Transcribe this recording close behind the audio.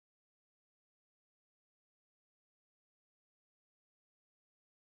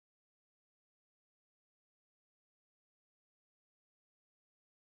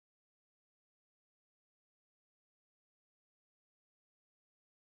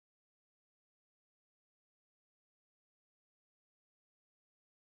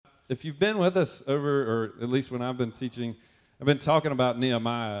if you've been with us over, or at least when I've been teaching, I've been talking about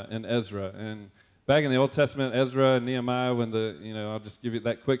Nehemiah and Ezra. And back in the Old Testament, Ezra and Nehemiah, I'll just give you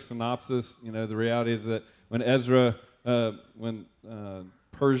that quick synopsis. The reality is that when Ezra, when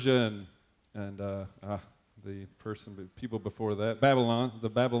Persia and the people before that, the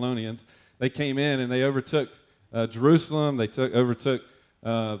Babylonians, they came in and they overtook Jerusalem. They overtook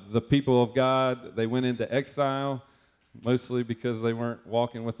the people of God. They went into exile, mostly because they weren't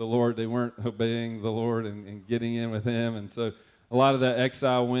walking with the Lord. They weren't obeying the Lord and getting in with Him. And so a lot of that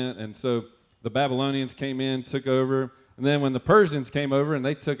exile went. And so the Babylonians came in, took over. And then when the Persians came over and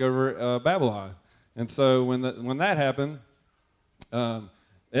they took over Babylon. And so when that happened,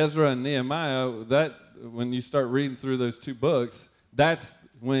 Ezra and Nehemiah, when you start reading through those two books, that's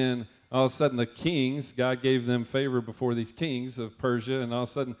when all of a sudden the kings, God gave them favor before these kings of Persia, and all of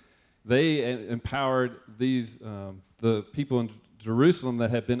a sudden they empowered these the people in Jerusalem that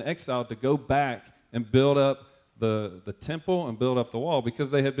had been exiled to go back and build up the temple and build up the wall,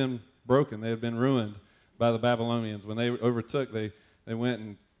 because they had been broken. They had been ruined by the Babylonians. When they overtook, they went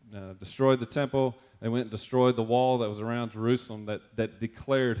and destroyed the temple. They went and destroyed the wall that was around Jerusalem that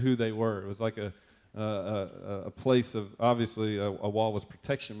declared who they were. It was like a place of, obviously, a wall was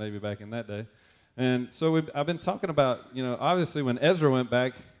protection maybe back in that day. And so I've been talking about, obviously when Ezra went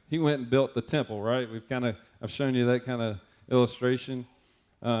back, he went and built the temple, right? I've shown you that kind of illustration.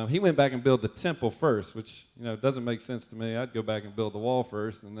 He went back and built the temple first, which, doesn't make sense to me. I'd go back and build the wall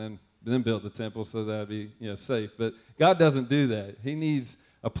first and then build the temple so that I'd be, safe. But God doesn't do that. He needs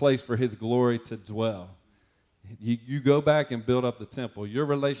a place for His glory to dwell. You go back and build up the temple. Your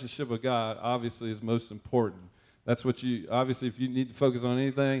relationship with God obviously is most important. That's what obviously, if you need to focus on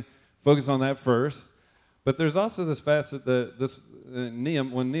anything, focus on that first. But there's also this facet that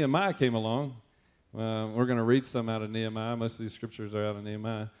when Nehemiah came along, we're going to read some out of Nehemiah. Most of these scriptures are out of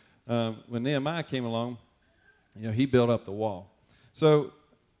Nehemiah. When Nehemiah came along, he built up the wall. So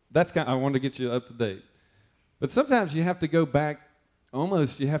I wanted to get you up to date. But sometimes you have to go back.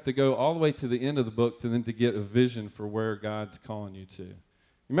 Almost you have to go all the way to the end of the book to get a vision for where God's calling you to.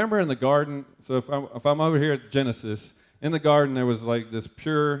 Remember in the garden, so if I'm over here at Genesis, in the garden there was like this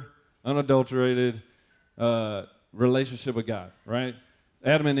pure, unadulterated relationship with God, right?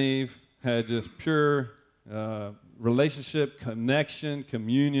 Adam and Eve had just pure relationship, connection,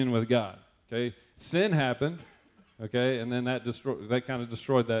 communion with God, okay? Sin happened, okay, and then that kind of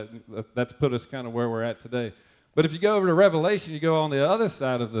destroyed that. That's put us kind of where we're at today. But if you go over to Revelation, you go on the other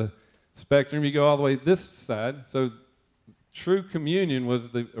side of the spectrum, you go all the way this side. So true communion was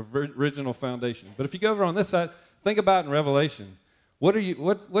the original foundation. But if you go over on this side, think about in Revelation, what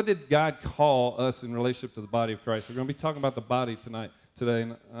did God call us in relationship to the body of Christ? We're going to be talking about the body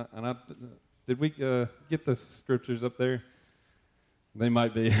today. Did we get the scriptures up there? They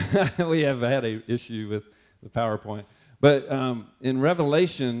might be. We have had an issue with the PowerPoint. But in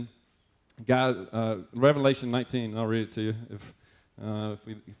Revelation, Revelation 19, I'll read it to you. If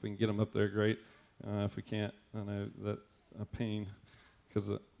we can get them up there, great. If we can't, I know that's a pain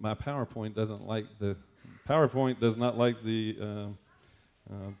because my PowerPoint does not like the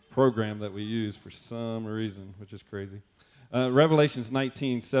program that we use for some reason, which is crazy. Revelations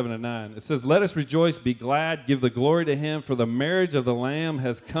 19, 7 and 9. It says, "Let us rejoice, be glad, give the glory to Him, for the marriage of the Lamb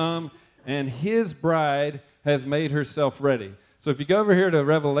has come, and His bride has made herself ready." So if you go over here to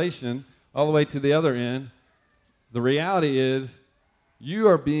Revelation, all the way to the other end, the reality is you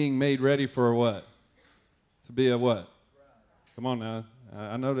are being made ready for what? To be a what? Come on now.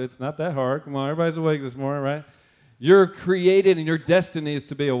 I know that it's not that hard. Come on, everybody's awake this morning, right? You're created and your destiny is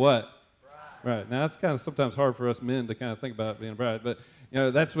to be a what? Bride. Right. Now, that's kind of sometimes hard for us men to kind of think about being a bride, but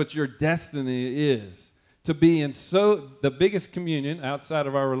that's what your destiny is. To be in the biggest communion outside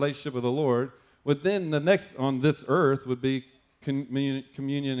of our relationship with the Lord, but then the next on this earth would be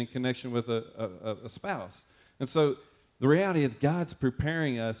communion and connection with a spouse. And so the reality is God's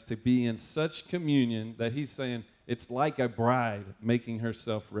preparing us to be in such communion that He's saying it's like a bride making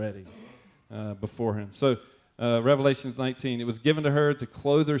herself ready before Him. So Revelations 19, "It was given to her to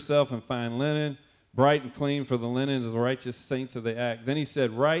clothe herself in fine linen, bright and clean, for the linen is the righteous saints of the act." Then He said,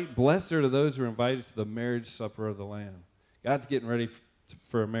 "Right, blessed are those who are invited to the marriage supper of the Lamb." God's getting ready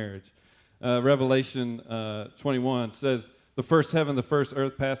for a marriage. Revelation 21 says, "The first heaven, the first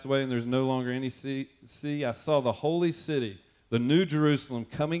earth passed away, and there's no longer any sea. I saw the holy city, the new Jerusalem,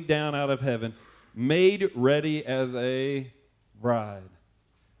 coming down out of heaven, made ready as a bride."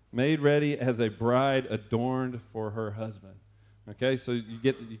 Made ready as a bride adorned for her husband. Okay, so you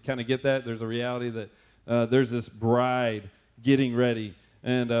kind of get that? There's a reality that there's this bride getting ready.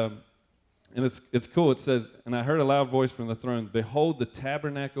 And And it's cool. It says, and I heard a loud voice from the throne, behold, the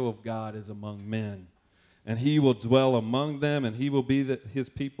tabernacle of God is among men. And he will dwell among them, and he will be his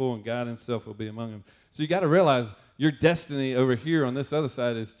people, and God himself will be among them. So you got to realize your destiny over here on this other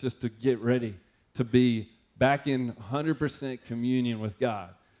side is just to get ready to be back in 100% communion with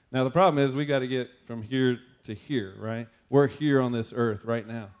God. Now, the problem is we got to get from here to here, right? We're here on this earth right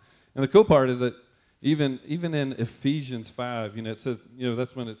now. And the cool part is that even in Ephesians 5, it says,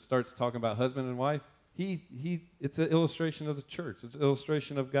 that's when it starts talking about husband and wife. It's an illustration of the church. It's an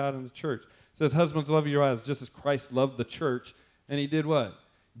illustration of God and the church. It says, husbands, love your wives just as Christ loved the church. And he did what?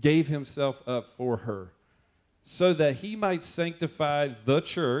 Gave himself up for her, so that he might sanctify the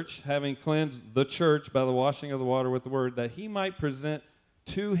church, having cleansed the church by the washing of the water with the word, that he might present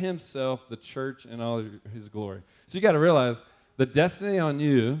to himself the church in all his glory. So you got to realize the destiny on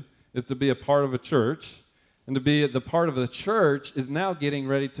you is to be a part of a church, and to be the part of the church is now getting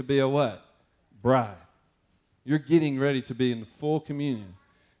ready to be a what? Bride. You're getting ready to be in full communion.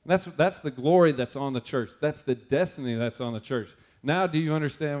 And that's the glory that's on the church. That's the destiny that's on the church. Now, do you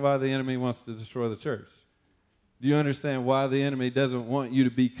understand why the enemy wants to destroy the church? Do you understand why the enemy doesn't want you to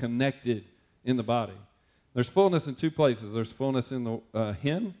be connected in the body? There's fullness in two places. There's fullness in the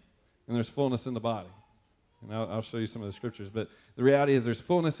him, and there's fullness in the body. And I'll show you some of the scriptures. But the reality is there's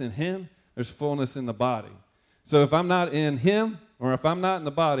fullness in him, there's fullness in the body. So if I'm not in him, or if I'm not in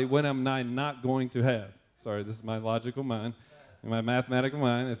the body, what am I not going to have? Sorry, this is my logical mind and my mathematical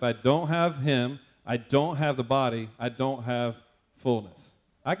mind. If I don't have him, I don't have the body, I don't have fullness.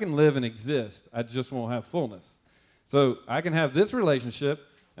 I can live and exist, I just won't have fullness. So I can have this relationship,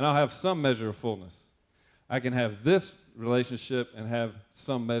 and I'll have some measure of fullness. I can have this relationship and have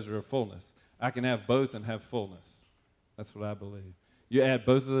some measure of fullness. I can have both and have fullness. That's what I believe. You add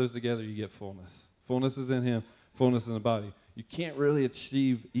both of those together, you get fullness. Fullness is in him, fullness in the body. You can't really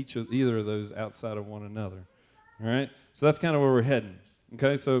achieve either of those outside of one another. All right? So that's kind of where we're heading.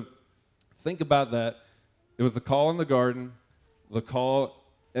 Okay? So think about that. It was the call in the garden, the call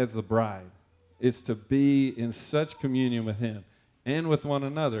as the bride. Is to be in such communion with him and with one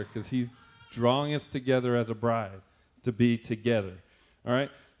another, because he's drawing us together as a bride to be together. All right?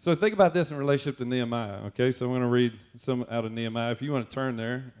 So think about this in relationship to Nehemiah, okay? So I'm going to read some out of Nehemiah. If you want to turn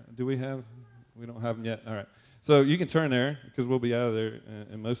there. We don't have them yet. All right. So you can turn there, because we'll be out of there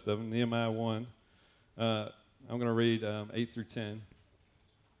in most of them. Nehemiah 1. I'm going to read 8 through 10.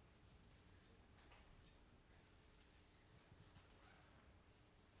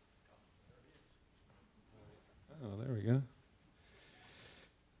 Oh, there we go.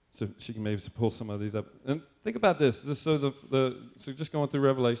 So she can maybe pull some of these up. And think about this. So just going through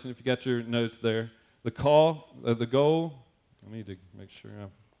Revelation, if you got your notes there, the call, the goal. I need to make sure I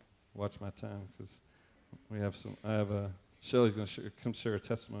watch my time, because Shelly's going to come share a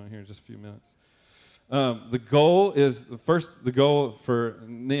testimony here in just a few minutes. The goal is the goal for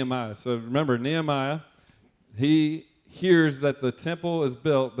Nehemiah. So remember, Nehemiah, he hears that the temple is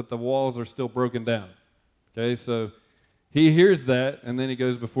built, but the walls are still broken down. Okay, so he hears that, and then he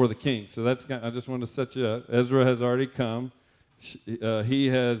goes before the king. So I just wanted to set you up. Ezra has already come. He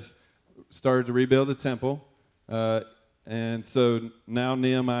has started to rebuild the temple, and so now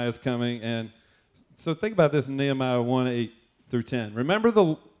Nehemiah is coming. And so think about this in Nehemiah 1, 8 through 10. Remember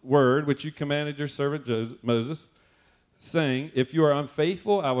the word which you commanded your servant Moses, saying, if you are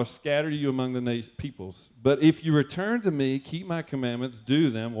unfaithful, I will scatter you among the peoples. But if you return to me, keep my commandments, do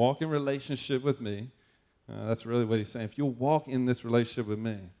them, walk in relationship with me. That's really what he's saying. If you'll walk in this relationship with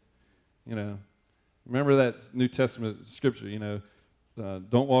me, remember that New Testament scripture,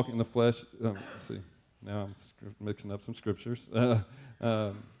 don't walk in the flesh. Let's see, now I'm mixing up some scriptures.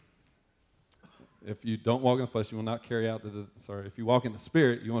 If you don't walk in the flesh, you will not carry out if you walk in the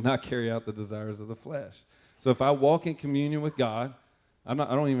Spirit, you will not carry out the desires of the flesh. So if I walk in communion with God, I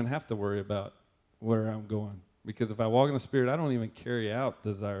don't even have to worry about where I'm going. Because if I walk in the Spirit, I don't even carry out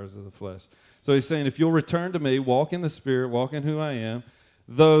desires of the flesh. So he's saying, if you'll return to me, walk in the Spirit, walk in who I am,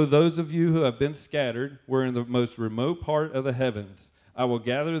 though those of you who have been scattered were in the most remote part of the heavens, I will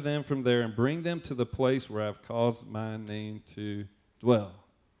gather them from there and bring them to the place where I've caused my name to dwell.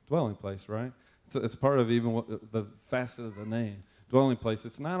 Dwelling place, right? It's part of even the facet of the name. Dwelling place.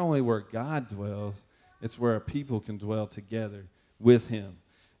 It's not only where God dwells, it's where a people can dwell together with him.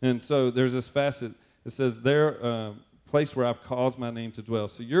 And so there's this facet. It says there, place where I've caused my name to dwell.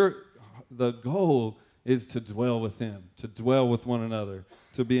 So the goal is to dwell with him, to dwell with one another,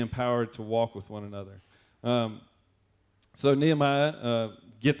 to be empowered to walk with one another. So Nehemiah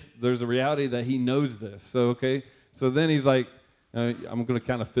there's a reality that he knows this. So then he's like, I'm going to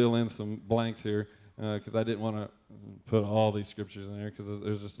kind of fill in some blanks here. because I didn't want to put all these scriptures in there because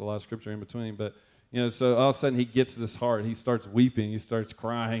there's just a lot of scripture in between. But, so all of a sudden he gets this heart. He starts weeping. He starts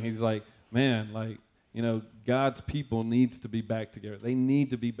crying. He's like, man, like, God's people needs to be back together. They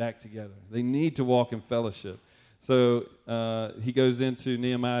need to be back together. They need to walk in fellowship. So he goes into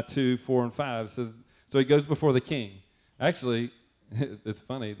Nehemiah 2, 4, and 5. It says, so he goes before the king. Actually, it's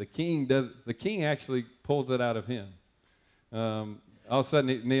funny. The king actually pulls it out of him. All of a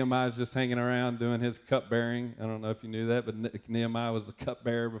sudden, Nehemiah's just hanging around doing his cupbearing. I don't know if you knew that, but Nehemiah was the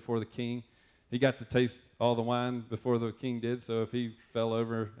cupbearer before the king. He got to taste all the wine before the king did, so if he fell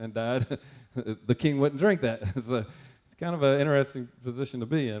over and died, the king wouldn't drink that. So it's kind of an interesting position to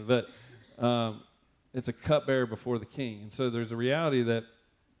be in, but it's a cupbearer before the king. And so there's a reality that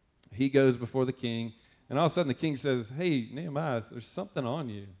he goes before the king, and all of a sudden the king says, hey, Nehemiah, there's something on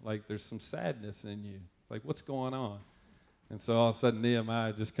you. Like there's some sadness in you. Like what's going on? And so all of a sudden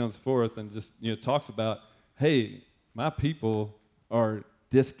Nehemiah just comes forth and just talks about, hey, my people are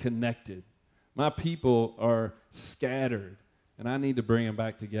disconnected. My people are scattered, and I need to bring them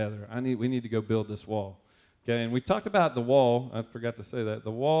back together. We need to go build this wall. Okay, and we talked about the wall. I forgot to say that.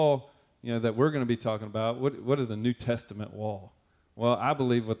 The wall, that we're going to be talking about, what is the New Testament wall? Well, I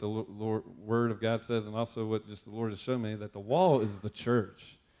believe what the Word of God says, and also what just the Lord has shown me, that the wall is the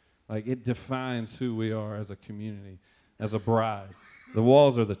church. Like it defines who we are as a community, as a bride. The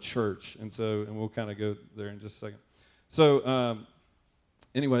walls are the church, and we'll kind of go there in just a second. So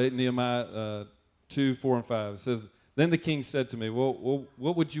anyway, Nehemiah 2, 4, and 5 says, then the king said to me, well,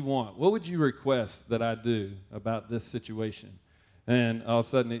 what would you want? What would you request that I do about this situation? And all of a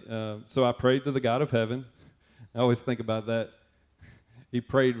sudden, so I prayed to the God of heaven. I always think about that. He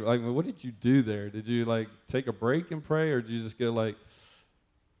prayed, like, what did you do there? Did you, like, take a break and pray, or did you just go, like,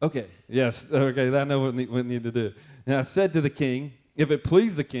 okay, yes, okay, I know what we need to do. And I said to the king, if it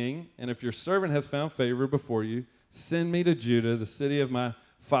please the king, and if your servant has found favor before you, send me to Judah, the city of my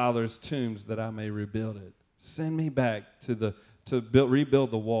father's tombs, that I may rebuild it. Send me back to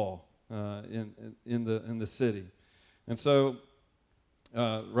rebuild the wall in the city. And so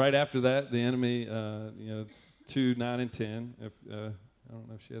right after that, the enemy, it's 2, 9, and 10. I don't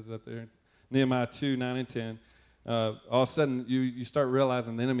know if she has that there. Nehemiah 2, 9, and 10. All of a sudden, you start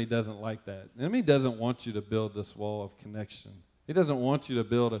realizing the enemy doesn't like that. The enemy doesn't want you to build this wall of connection. He doesn't want you to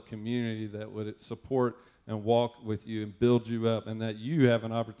build a community that would support and walk with you and build you up, and that you have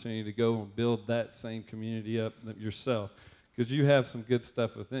an opportunity to go and build that same community up yourself, because you have some good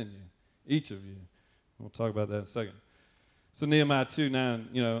stuff within you, each of you. We'll talk about that in a second. So Nehemiah 2, 9,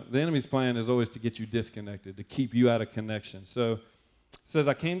 the enemy's plan is always to get you disconnected, to keep you out of connection. So it says,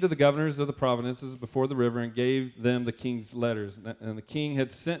 I came to the governors of the provinces before the river and gave them the king's letters. And the king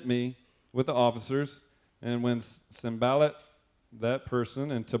had sent me with the officers. And when Sanballat, that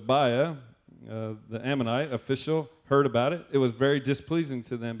person, and Tobiah, the Ammonite official, heard about it, it was very displeasing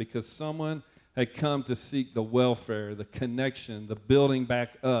to them, because someone had come to seek the welfare, the connection, the building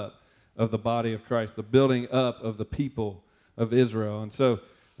back up of the body of Christ, the building up of the people of Israel. And so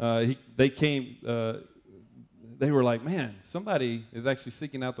they came... they were like, man, somebody is actually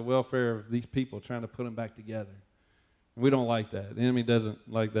seeking out the welfare of these people, trying to put them back together. And we don't like that. The enemy doesn't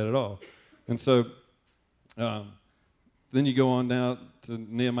like that at all. And so then you go on down to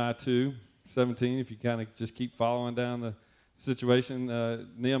Nehemiah 2, 17, if you kind of just keep following down the situation.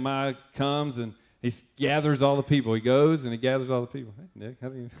 Nehemiah comes and he gathers all the people. He goes and he gathers all the people. Hey, Nick, how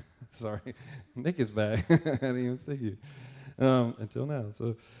do you... Sorry. Nick is back. I didn't even see you until now.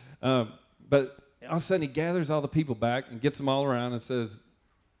 So, but... all of a sudden, he gathers all the people back and gets them all around and says,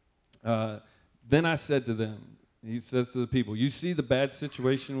 then I said to them, he says to the people, you see the bad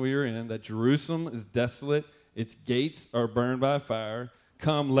situation we are in, that Jerusalem is desolate, its gates are burned by fire.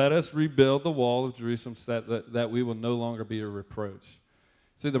 Come, let us rebuild the wall of Jerusalem so that we will no longer be a reproach.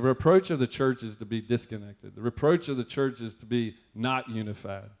 See, the reproach of the church is to be disconnected. The reproach of the church is to be not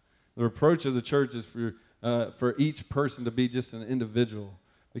unified. The reproach of the church is for each person to be just an individual.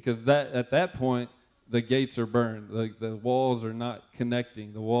 Because at that point, the gates are burned. The walls are not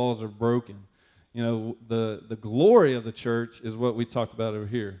connecting. The walls are broken. The glory of the church is what we talked about over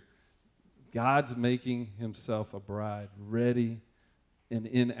here. God's making himself a bride, ready and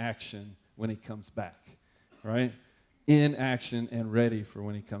in action when he comes back, right? In action and ready for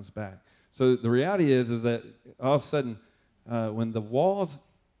when he comes back. So the reality is that all of a sudden, when the walls,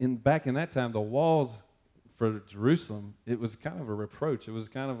 back in that time, the walls for Jerusalem, it was kind of a reproach. It was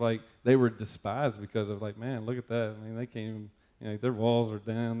kind of like they were despised because of, like, man, look at that. I mean, they can't even, their walls are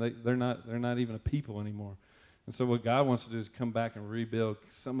down. They're not even a people anymore. And so what God wants to do is come back and rebuild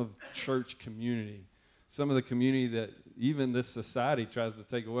some of church community, some of the community that even this society tries to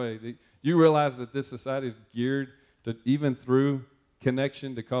take away. You realize that this society is geared to, even through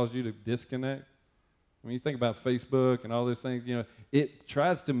connection, to cause you to disconnect? When you think about Facebook and all those things, it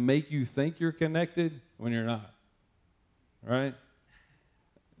tries to make you think you're connected when you're not, right?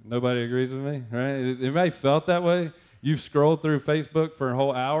 Nobody agrees with me, right? Anybody felt that way? You've scrolled through Facebook for a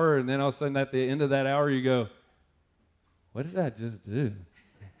whole hour, and then all of a sudden at the end of that hour you go, what did I just do?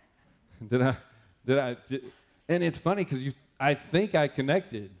 And it's funny because I think I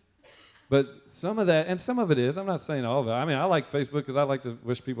connected, but some of that, and some of it is, I'm not saying all of it. I mean, I like Facebook because I like to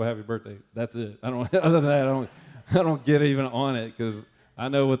wish people happy birthday. That's it. Other than that, I don't get even on it because I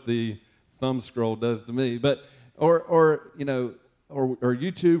know what the thumb scroll does to me. But or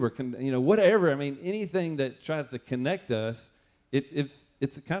YouTube or whatever. I mean, anything that tries to connect us,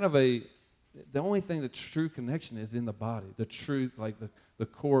 it's kind of the only thing that's true connection is in the body. The truth, like the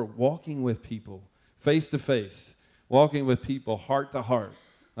core, walking with people face to face, walking with people heart to heart,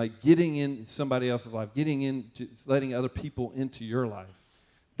 like getting in somebody else's life, letting other people into your life.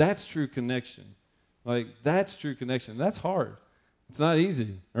 That's true connection. Like that's true connection. That's hard. It's not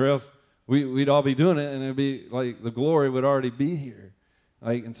easy, or else we'd all be doing it, and it'd be like the glory would already be here.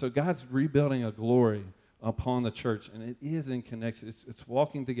 And so God's rebuilding a glory upon the church, and it is in connection. It's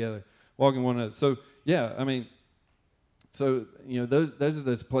walking together, walking one another. So yeah, I mean, those are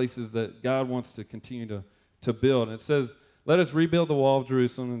those places that God wants to continue to build. And it says, "Let us rebuild the wall of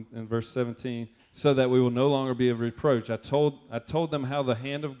Jerusalem," in verse 17, "so that we will no longer be a reproach. I told them how the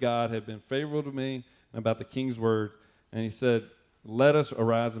hand of God had been favorable to me and about the king's word, and he said, 'Let us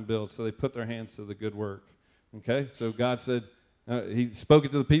arise and build.' So they put their hands to the good work." Okay, so God said. He spoke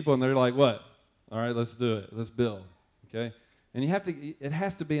it to the people, and they're like, what? All right, let's do it. Let's build, okay? And it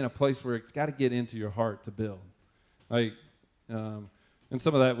has to be in a place where it's got to get into your heart to build. And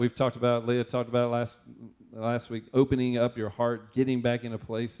some of that we've talked about, Leah talked about it last week, opening up your heart, getting back in a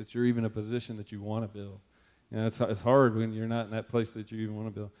place that you're even in a position that you want to build. It's hard when you're not in that place that you even want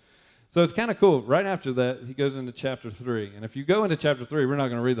to build. So it's kind of cool. Right after that, he goes into chapter 3. And if you go into chapter 3, we're not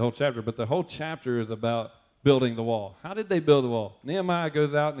going to read the whole chapter, but the whole chapter is about building the wall. How did they build the wall? Nehemiah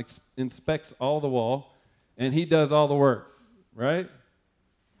goes out and inspects all the wall, and he does all the work, right?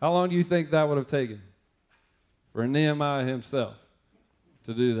 How long do you think that would have taken for Nehemiah himself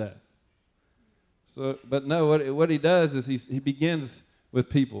to do that? So, but no, what he does is he begins with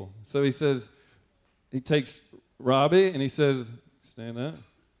people. So he says, he takes Robbie, and he says, stand up.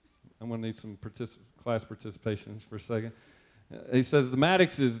 I'm going to need some class participation for a second. He says, the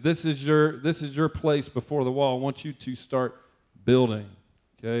Maddoxes, this is your place before the wall. I want you to start building,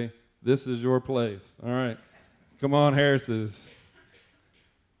 okay? This is your place. All right. Come on, Harrises.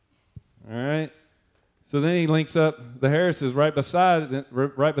 All right. So then he links up the Harrises right beside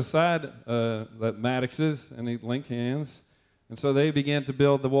the Maddoxes, and he link hands. And so they began to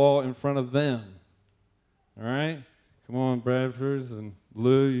build the wall in front of them. All right. Come on, Bradfords and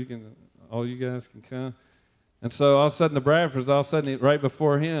Lou, all you guys can come. And so all of a sudden the Bradfords, right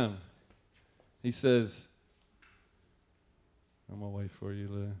before him, he says, I'm going to wait for you,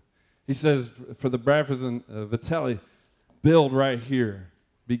 Lou. He says, for the Bradfords and Vitelli, build right here.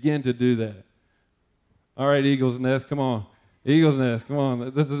 Begin to do that. All right, Eagles Nest, come on. Eagles Nest, come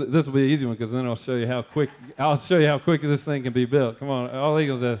on. This will be an easy one because then I'll show you how quick this thing can be built. Come on, all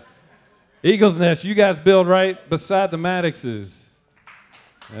Eagles Nest. Eagles Nest, you guys build right beside the Maddoxes.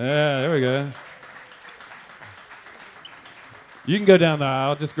 Yeah, there we go. You can go down the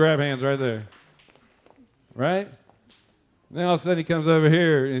aisle. Just grab hands right there. Right? And then all of a sudden he comes over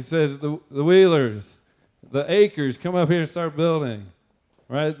here and he says, the Wheelers, the Acres, come up here and start building.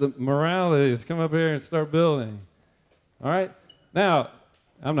 Right? The Morales, come up here and start building. All right? Now,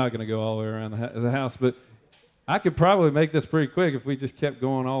 I'm not going to go all the way around the house, but I could probably make this pretty quick if we just kept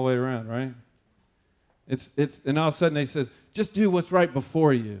going all the way around, right? And all of a sudden he says, just do what's right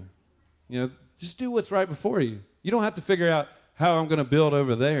before you. Just do what's right before you. You don't have to figure out how I'm going to build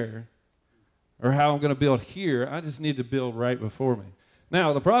over there or how I'm going to build here. I just need to build right before me.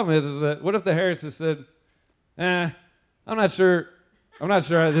 Now, the problem is that what if the Harrises said, I'm not sure this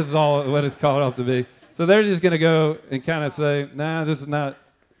is all what it's called up to be. So they're just going to go and kind of say, nah, this is not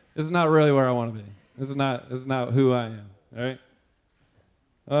really where I want to be. This is not who I am, all right?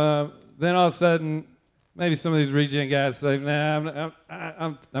 Then all of a sudden, maybe some of these regen guys say, nah,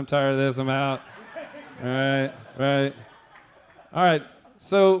 I'm tired of this, I'm out. Right. All right,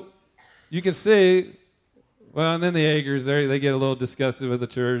 so you can see, well, and then the Agers, they get a little disgusted with the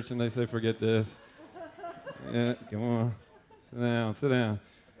church, and they say, forget this. Yeah, come on, sit down.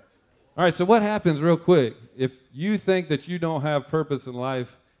 All right, so what happens real quick? If you think that you don't have purpose in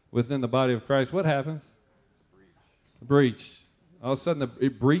life within the body of Christ, what happens? breach. All of a sudden,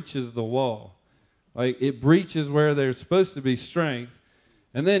 it breaches the wall. Like, it breaches where there's supposed to be strength.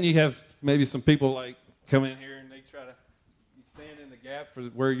 And then you have maybe some people, like, come in here and they try to stand in the gap for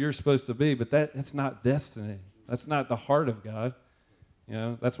where you're supposed to be. But that's not destiny. That's not the heart of God. You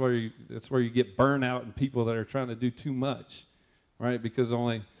know, that's where you get burnout and people that are trying to do too much, right? Because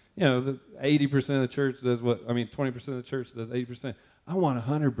only, 80% of the church does 20% of the church does 80%. I want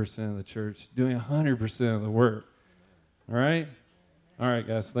 100% of the church doing 100% of the work. All right? All right,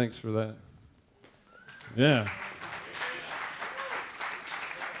 guys, thanks for that. Yeah.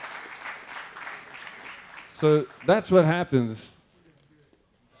 So that's what happens.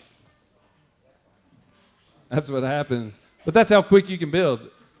 That's what happens. But that's how quick you can build.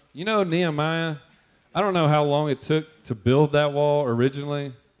 You know, Nehemiah, I don't know how long it took to build that wall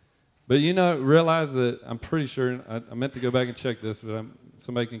originally, but realize that I'm pretty sure, I meant to go back and check this, but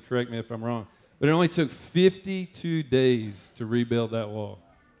somebody can correct me if I'm wrong, but it only took 52 days to rebuild that wall.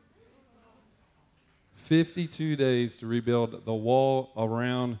 52 days to rebuild the wall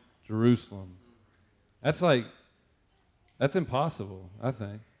around Jerusalem. That's impossible, I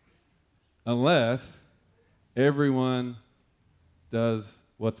think, unless everyone does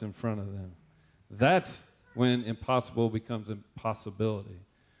what's in front of them. That's when impossible becomes impossibility.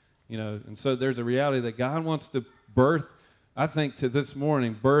 And so there's a reality that God wants to birth, I think, to this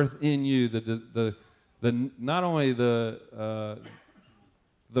morning, birth in you the not only the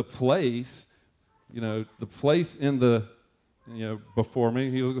place, the place in the, before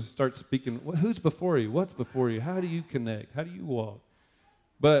me. He was going to start speaking. Who's before you? What's before you? How do you connect? How do you walk?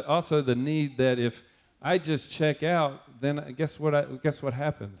 But also the need that if I just check out, then guess what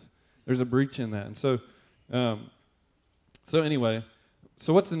happens? There's a breach in that. And so anyway,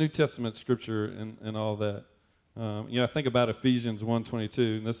 so what's the New Testament scripture and all that? I think about Ephesians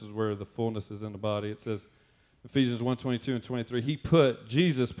 1:22, and this is where the fullness is in the body. It says, Ephesians 1:22 and 23,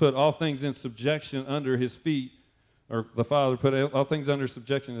 Jesus put all things in subjection under his feet, or the Father put all things under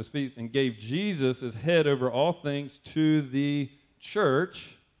subjection at his feet, and gave Jesus as head over all things to the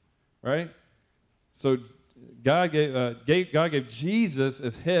church, right? So God gave Jesus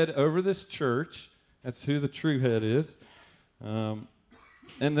as head over this church. That's who the true head is.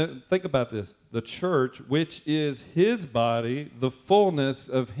 Think about this. The church, which is his body, the fullness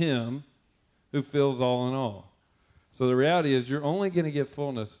of him who fills all in all. So the reality is you're only going to get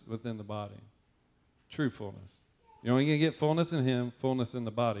fullness within the body. True fullness. You're only going to get fullness in him, fullness in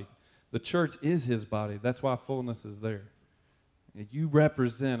the body. The church is his body. That's why fullness is there. You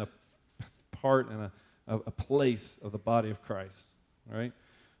represent a part and a place of the body of Christ, right?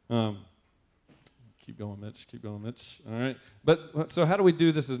 Keep going, Mitch. All right. But so how do we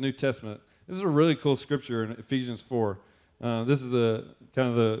do this as New Testament? This is a really cool scripture in Ephesians 4. This is the kind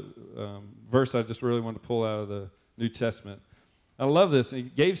of the verse I just really wanted to pull out of the New Testament. I love this. He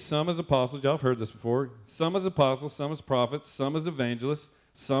gave some as apostles. Y'all have heard this before. Some as apostles, some as prophets, some as evangelists,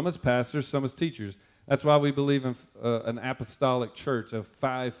 some as pastors, some as teachers. That's why we believe in an apostolic church, a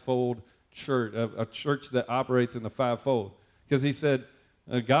fivefold church, a church that operates in the fivefold. Because he said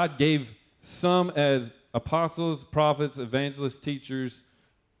God gave some as apostles, prophets, evangelists, teachers,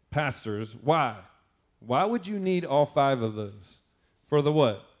 pastors. Why? Why would you need all five of those? For the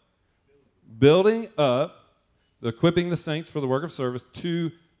what? Building up, equipping the saints for the work of service,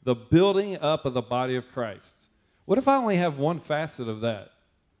 to the building up of the body of Christ. What if I only have one facet of that?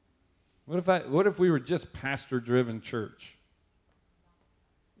 What if we were just pastor-driven church?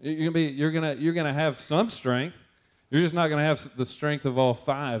 You're gonna have some strength. You're just not gonna have the strength of all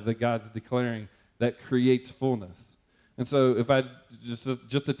five that God's declaring that creates fullness. And so if I just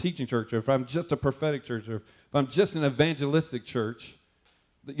a teaching church, or if I'm just a prophetic church, or if I'm just an evangelistic church,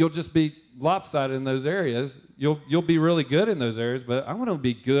 you'll just be lopsided in those areas. You'll be really good in those areas, but I want to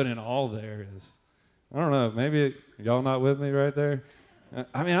be good in all the areas. I don't know. Maybe y'all not with me right there?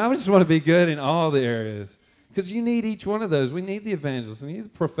 I just want to be good in all the areas. Because you need each one of those. We need the evangelist. We need the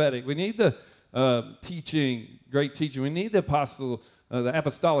prophetic. We need the teaching, great teaching. We need the the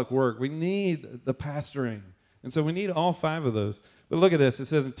apostolic work. We need the pastoring. And so we need all five of those. But look at this. It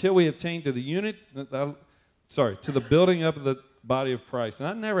says, until we attain to to the building up of the body of Christ. And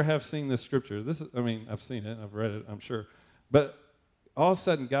I never have seen this scripture. I've seen it. I've read it, I'm sure. But all of a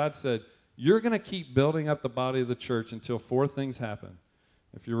sudden, God said, you're going to keep building up the body of the church until four things happen.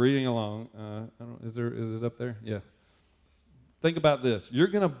 If you're reading along, is it up there? Yeah. Think about this. You're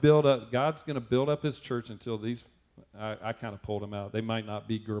going to build up, God's going to build up his church until these, I kind of pulled them out. They might not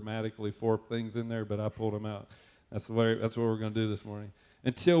be grammatically four things in there, but I pulled them out. That's what we're going to do this morning.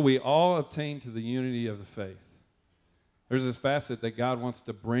 Until we all obtain to the unity of the faith. There's this facet that God wants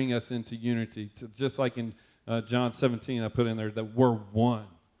to bring us into unity, just like in John 17, I put in there that we're one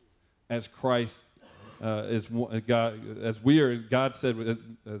as Christ is one, God, as we are, as God said,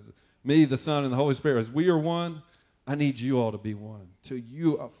 as me, the Son, and the Holy Spirit, as we are one, I need you all to be one. So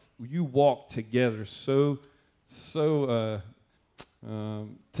you walk together so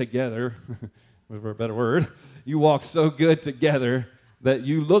together, for a better word, you walk so good together that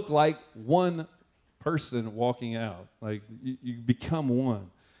you look like one person walking out. Like you become one.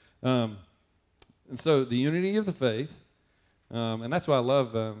 And so the unity of the faith, and that's why I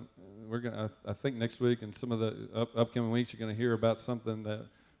love, I think next week and some of the upcoming weeks you're going to hear about something that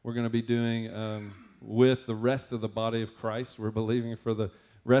we're going to be doing with the rest of the body of Christ. We're believing for the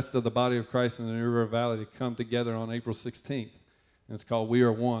rest of the body of Christ in the New River Valley to come together on April 16th. And it's called We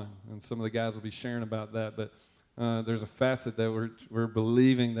Are One. And some of the guys will be sharing about that. But there's a facet that we're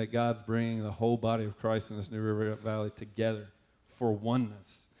believing that God's bringing the whole body of Christ in this New River Valley together for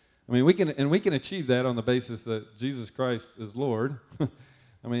oneness. I mean, we can achieve that on the basis that Jesus Christ is Lord.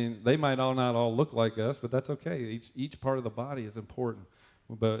 I mean, they might not all look like us, but that's okay. Each part of the body is important.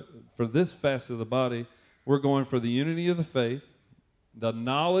 But for this facet of the body, we're going for the unity of the faith, the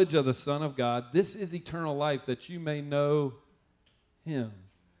knowledge of the Son of God. This is eternal life, that you may know Him.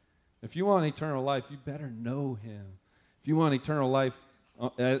 If you want eternal life, you better know Him. If you want eternal life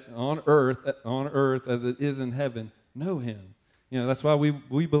on earth as it is in heaven, know Him. You know, that's why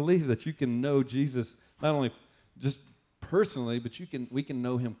we believe that you can know Jesus not only just personally, but we can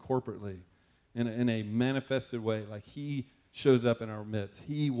know Him corporately in a manifested way, like He shows up in our midst.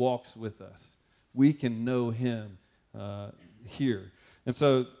 He walks with us. We can know Him here. And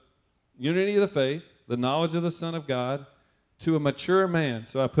so, unity of the faith, the knowledge of the Son of God, to a mature man.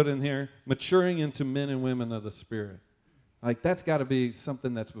 So I put in here, maturing into men and women of the Spirit. Like, that's got to be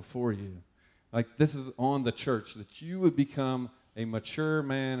something that's before you. Like, this is on the church, that you would become a mature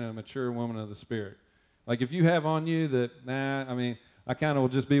man and a mature woman of the Spirit. Like, if you have on you that, I kind of will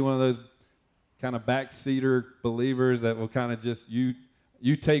just be one of those kind of backseater believers that will kind of just, you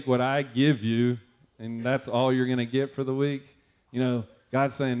take what I give you, and that's all you're going to get for the week. You know,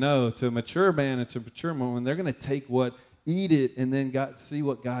 God's saying no. To a mature man and to a mature woman, they're going to eat it, and then see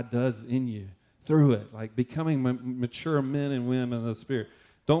what God does in you through it, like becoming mature men and women of the Spirit.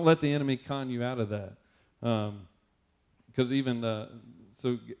 Don't let the enemy con you out of that, because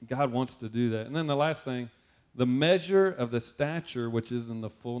so God wants to do that. And then the last thing, the measure of the stature which is in the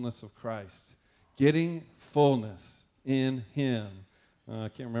fullness of Christ, getting fullness in Him. I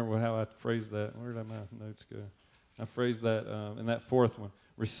can't remember how I phrased that. Where did my notes go? I phrased that in that fourth one,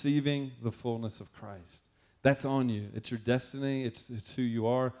 receiving the fullness of Christ. That's on you. It's your destiny. It's who you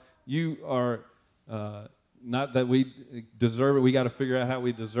are. You are not that we deserve it. We got to figure out how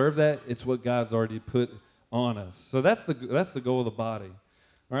we deserve that. It's what God's already put on us. So that's the goal of the body.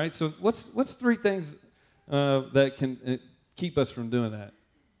 All right. So what's three things that can keep us from doing that?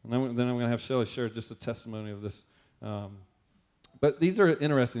 And then I'm going to have Shelley share just a testimony of this. But these are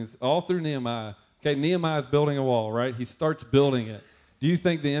interesting. It's all through Nehemiah. Okay, Nehemiah's building a wall, right? He starts building it. Do you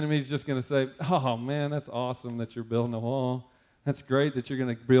think the enemy's just going to say, oh, man, that's awesome that you're building a wall. That's great that you're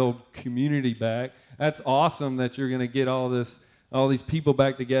going to build community back. That's awesome that you're going to get all these people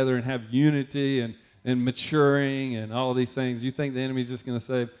back together and have unity and maturing and all these things. You think the enemy's just going to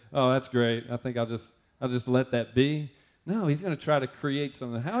say, oh, that's great. I think I'll just let that be. No, he's going to try to create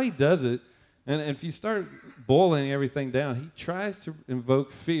something. How he does it, and if you start boiling everything down, he tries to invoke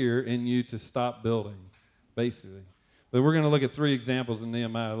fear in you to stop building, basically. But we're going to look at three examples in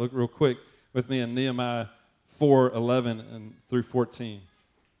Nehemiah. Look real quick with me in Nehemiah 4:11 and through 14.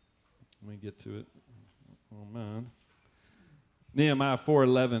 Let me get to it on mine. Nehemiah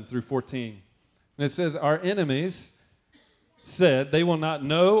 4:11 through 14. And it says, our enemies said, they will not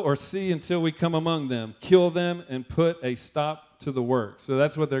know or see until we come among them, kill them, and put a stop to the work. So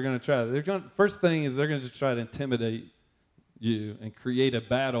that's what they're going to try. First thing is they're going to try to intimidate you and create a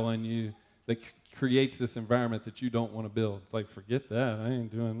battle in you that creates this environment that you don't want to build. It's like, forget that. I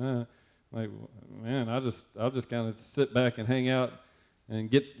ain't doing that. Like, man, I'll just kind of sit back and hang out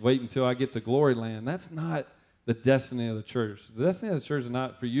and wait until I get to glory land. That's not the destiny of the church. The destiny of the church is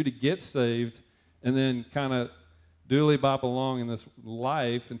not for you to get saved and then kind of dooley bop along in this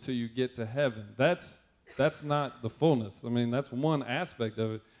life until you get to heaven. That's not the fullness. I mean, that's one aspect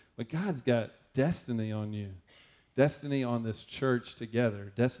of it. But God's got destiny on you. Destiny on this church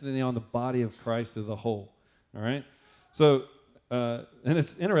together. Destiny on the body of Christ as a whole. All right? So, and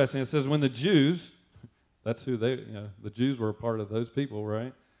it's interesting. It says when the Jews, that's who the Jews were a part of those people,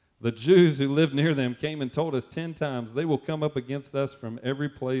 right? The Jews who lived near them came and told us 10 times, they will come up against us from every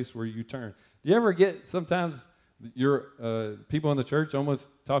place where you turn. Do you ever get sometimes your people in the church almost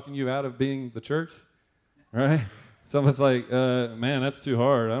talking you out of being the church? right? Someone's like, man, that's too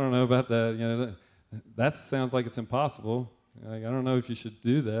hard. I don't know about that. You know, that sounds like it's impossible. Like, I don't know if you should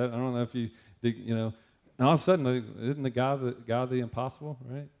do that. I don't know if you, you know. And all of a sudden, isn't the God the impossible,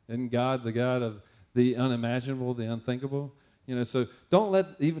 right? Isn't God the God of the unimaginable, the unthinkable? You know, so don't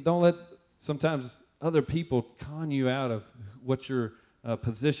let sometimes other people con you out of what your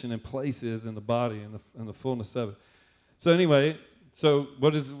position and place is in the body and the fullness of it. So anyway, so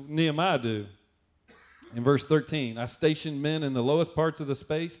what does Nehemiah do? In verse 13, I stationed men in the lowest parts of the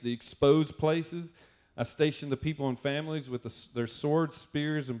space, the exposed places. I stationed the people and families with their swords,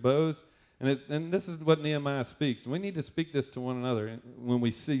 spears, and bows. And this is what Nehemiah speaks. We need to speak this to one another when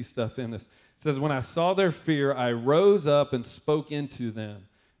we see stuff in this. It says, when I saw their fear, I rose up and spoke into them,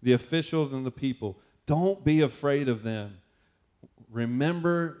 the officials and the people. Don't be afraid of them.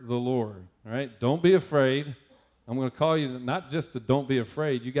 Remember the Lord. All right? Don't be afraid. I'm going to call you not just to don't be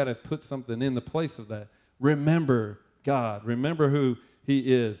afraid. You got to put something in the place of that. Remember God. Remember who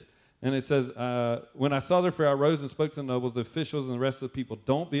He is. And it says, when I saw their fear, I rose and spoke to the nobles, the officials, and the rest of the people.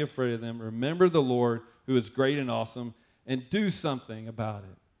 Don't be afraid of them. Remember the Lord, who is great and awesome, and do something about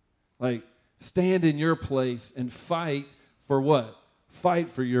it. Like, stand in your place and fight for what? Fight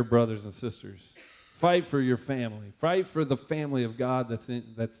for your brothers and sisters. Fight for your family. Fight for the family of God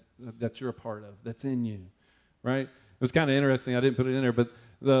that you're a part of, that's in you, right? It was kind of interesting. I didn't put it in there, but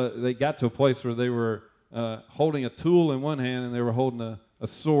they got to a place where they were holding a tool in one hand and they were holding a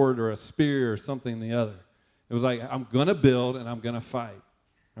sword or a spear or something in the other. It was like, I'm going to build and I'm going to fight,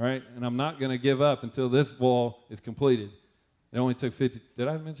 all right? And I'm not going to give up until this wall is completed. It only took 50. Did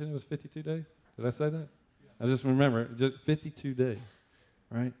I mention it was 52 days? Did I say that? I just remember, just 52 days,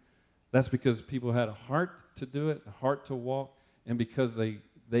 right? That's because people had a heart to do it, a heart to walk, and because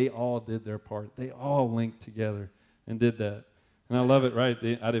they all did their part. They all linked together and did that. And I love it, right?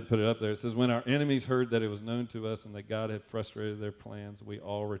 I didn't put it up there. It says, when our enemies heard that it was known to us and that God had frustrated their plans, we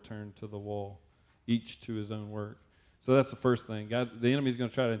all returned to the wall, each to his own work. So that's the first thing. God, the enemy's going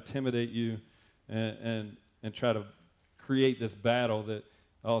to try to intimidate you and try to create this battle that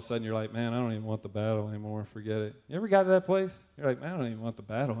all of a sudden you're like, man, I don't even want the battle anymore. Forget it. You ever got to that place? You're like, man, I don't even want the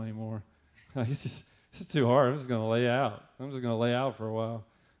battle anymore. It's just too hard. I'm just going to lay out. I'm just going to lay out for a while.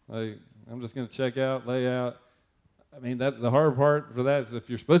 Like, I'm just going to check out, lay out. I mean, the hard part for that is if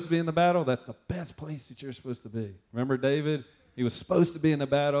you're supposed to be in the battle, that's the best place that you're supposed to be. Remember David? He was supposed to be in the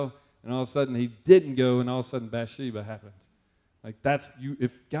battle, and all of a sudden he didn't go, and all of a sudden Bathsheba happened. Like, that's you.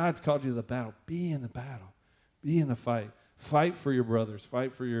 If God's called you to the battle, be in the battle. Be in the fight. Fight for your brothers.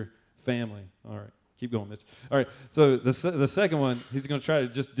 Fight for your family. All right. Keep going, Mitch. All right. So the second one, he's going to try to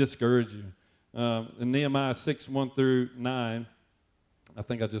just discourage you. In Nehemiah 6, 1 through 9, I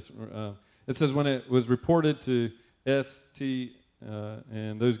think it says, when it was reported to ST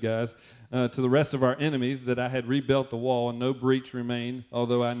and those guys, to the rest of our enemies, that I had rebuilt the wall and no breach remained,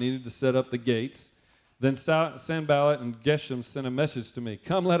 although I needed to set up the gates. Then Sanballat and Geshem sent a message to me.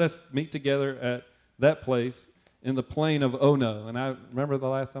 Come, let us meet together at that place in the plain of Ono. And I remember the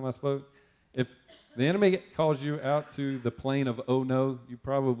last time I spoke, if the enemy calls you out to the plain of Ono,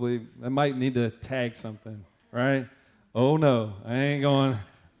 I might need to tag something, right? Oh no,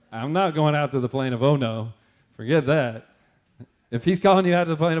 I'm not going out to the plain of Ono. Forget that. If he's calling you out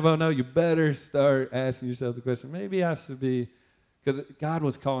to the plain of Ono, you better start asking yourself the question, maybe I should be, because God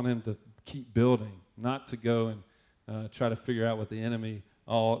was calling him to keep building, not to go and try to figure out what the enemy,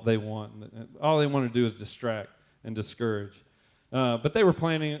 all they want to do is distract and discourage. But they were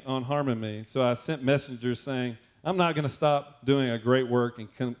planning on harming me, so I sent messengers saying, I'm not going to stop doing a great work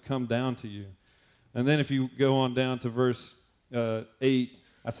and come down to you. And then if you go on down to verse 8,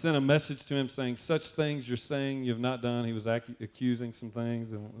 I sent a message to him saying, such things you're saying you have not done. He was accusing some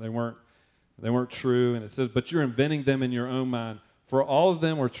things, and they weren't true. And it says, but you're inventing them in your own mind. For all of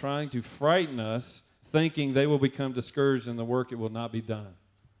them were trying to frighten us, thinking they will become discouraged and the work it will not be done.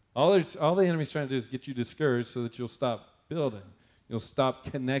 All the enemy's trying to do is get you discouraged so that you'll stop building. You'll stop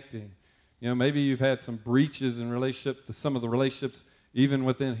connecting. You know, maybe you've had some breaches in relationship to some of the relationships even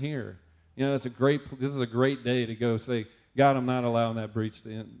within here. You know, this is a great day to go say, God, I'm not allowing that breach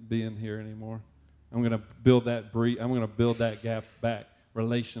to be in here anymore. I'm going to build that I'm going to build that gap back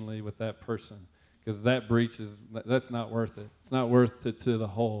relationally with that person, because that breach that's not worth it. It's not worth it to the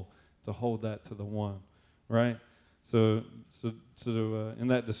whole to hold that to the one, right? So in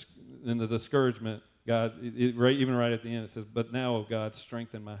the discouragement, God, even right at the end, it says, but now, oh God,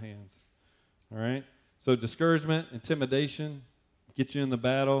 strengthen my hands. All right? So discouragement, intimidation, get you in the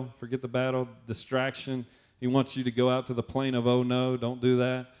battle, forget the battle, distraction. He wants you to go out to the plain of, oh no, don't do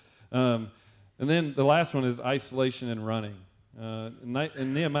that. And then the last one is isolation and running.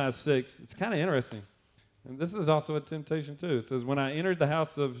 In Nehemiah 6, it's kind of interesting. And this is also a temptation too. It says, when I entered the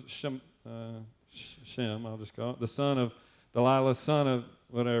house of Shem, I'll just call it, the son of Delilah, son of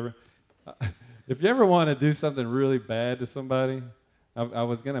whatever. If you ever want to do something really bad to somebody, I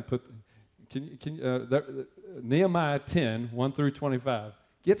was going to put, Nehemiah 10, 1 through 25.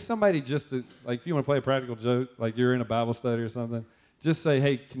 Get somebody just to, like if you want to play a practical joke, like you're in a Bible study or something, just say,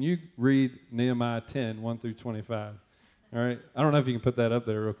 hey, can you read Nehemiah 10, 1 through 25? All right? I don't know if you can put that up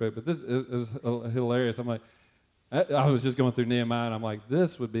there real quick, but this is hilarious. I'm like, I was just going through Nehemiah, and I'm like,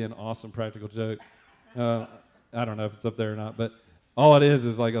 this would be an awesome practical joke. I don't know if it's up there or not, but all it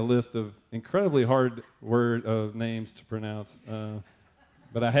is like a list of incredibly hard names to pronounce.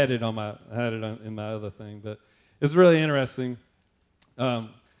 But I had it in my other thing. But it's really interesting.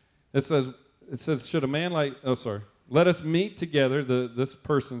 It says, should a man let us meet together. This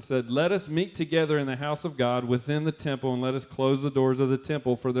person said, let us meet together in the house of God within the temple, and let us close the doors of the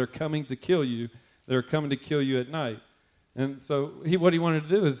temple, for they're coming to kill you. They're coming to kill you at night. And so what he wanted to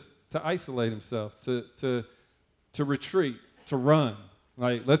do is to isolate himself, to retreat, to run.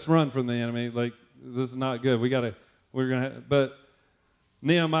 Like, let's run from the enemy. Like, this is not good. But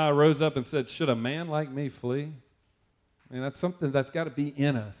Nehemiah rose up and said, should a man like me flee? I mean, that's something that's got to be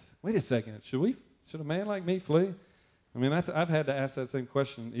in us. Wait a second. Should a man like me flee? I mean, I've had to ask that same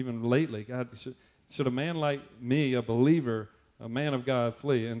question even lately. God, should a man like me, a believer, a man of God,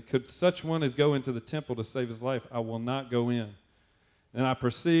 flee? And could such one as go into the temple to save his life? I will not go in. And I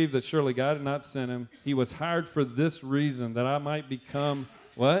perceived that surely God had not sent him. He was hired for this reason, that I might become,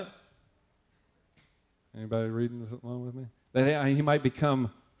 what? Anybody reading this along with me? That he might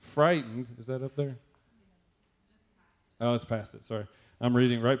become frightened. Is that up there? Oh, it's past it. Sorry. I'm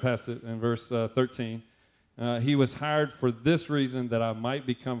reading right past it in verse 13. He was hired for this reason, that I might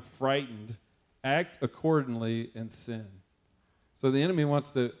become frightened, act accordingly, and sin. So the enemy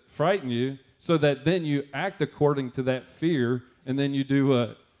wants to frighten you so that then you act according to that fear, and then you do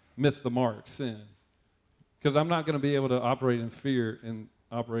what? Miss the mark, sin. Because I'm not going to be able to operate in fear and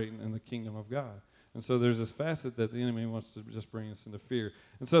operating in the kingdom of God. And so there's this facet that the enemy wants to just bring us into fear.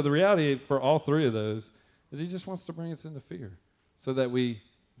 And so the reality for all three of those is he just wants to bring us into fear so that we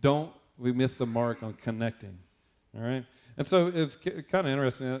miss the mark on connecting. All right? And so it's kind of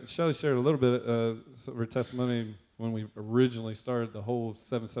interesting. Shelley shared a little bit of her testimony when we originally started the whole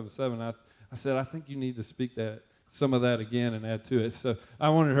 777. I said, I think you need to speak some of that again and add to it. So I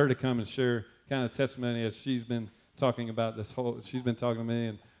wanted her to come and share kind of testimony as she's been talking about she's been talking to me,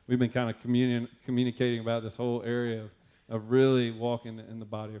 and we've been kind of communicating about this whole area of really walking in the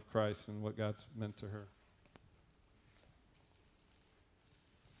body of Christ and what God's meant to her.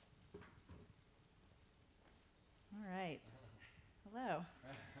 All right. Hello.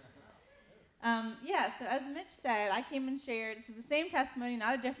 So as Mitch said, I came and shared, this is the same testimony,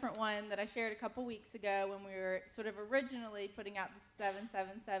 not a different one, that I shared a couple weeks ago when we were sort of originally putting out the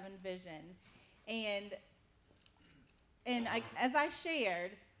 777 vision. And as I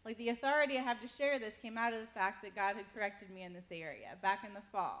shared, like the authority I have to share this came out of the fact that God had corrected me in this area back in the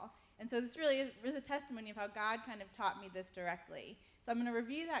fall. And so this really is a testimony of how God kind of taught me this directly. So I'm going to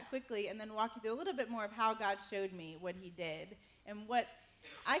review that quickly and then walk you through a little bit more of how God showed me what he did. And what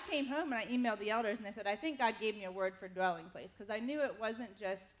I came home and I emailed the elders and I said, I think God gave me a word for dwelling place, because I knew it wasn't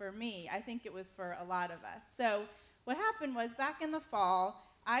just for me. I think it was for a lot of us. So what happened was back in the fall,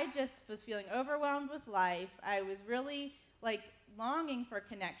 I just was feeling overwhelmed with life. I was really longing for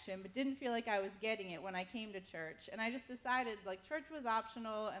connection, but didn't feel like I was getting it when I came to church. And I just decided church was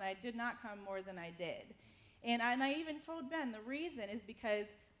optional, and I did not come more than I did. And I even told Ben the reason is because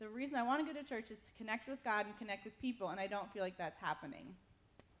the reason I want to go to church is to connect with God and connect with people, and I don't feel like that's happening.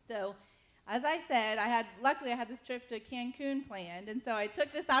 So as I said, luckily I had this trip to Cancun planned, and so I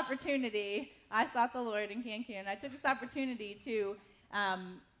took this opportunity. I sought the Lord in Cancun. I took this opportunity to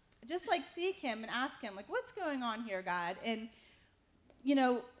just seek him and ask him, what's going on here, God? And,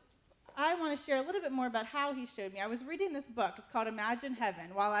 I want to share a little bit more about how he showed me. I was reading this book. It's called Imagine Heaven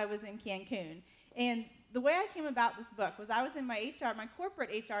while I was in Cancun. And the way I came about this book was I was in my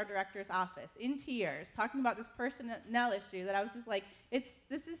corporate HR director's office in tears talking about this personnel issue that I was just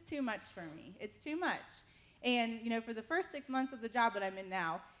this is too much for me. It's too much. And, for the first 6 months of the job that I'm in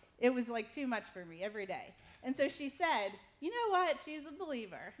now, it was too much for me every day. And so she said, you know what? She's a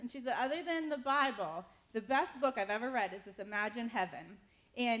believer. And she said, other than the Bible, the best book I've ever read is this Imagine Heaven.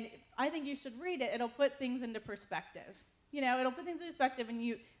 And I think you should read it. It'll put things into perspective. It'll put things in perspective,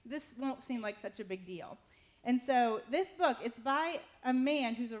 and this won't seem like such a big deal. And so this book, it's by a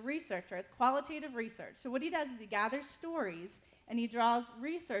man who's a researcher. It's qualitative research. So what he does is he gathers stories, and he draws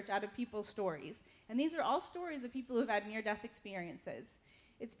research out of people's stories. And these are all stories of people who've had near-death experiences.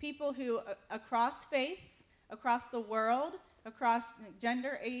 It's people who, across faiths, across the world, across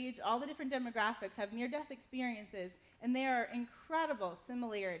gender, age, all the different demographics, have near-death experiences, and there are incredible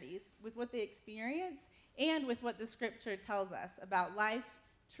similarities with what they experience and with what the scripture tells us about life,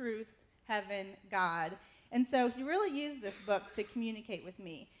 truth, heaven, God. And so he really used this book to communicate with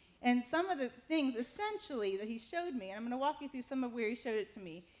me. And some of the things, essentially, that he showed me, and I'm going to walk you through some of where he showed it to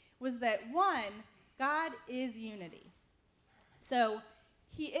me, was that, one, God is unity. So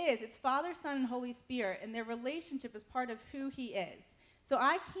he is. It's Father, Son, and Holy Spirit, and their relationship is part of who he is. So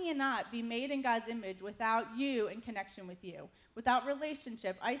I cannot be made in God's image without you in connection with you. Without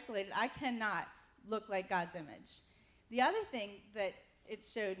relationship, isolated, I cannot look like God's image. The other thing that it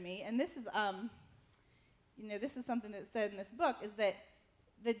showed me, and this is, this is something that's said in this book, is that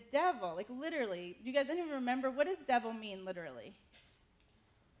the devil, like literally, do you guys even remember, what does devil mean literally?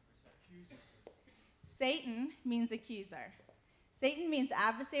 Satan means accuser. Satan means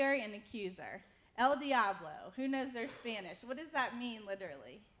adversary and accuser. El Diablo, who knows their Spanish? What does that mean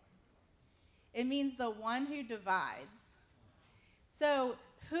literally? It means the one who divides. So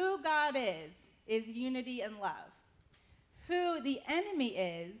who God is unity and love. Who the enemy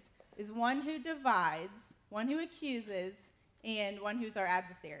is one who divides, one who accuses, and one who's our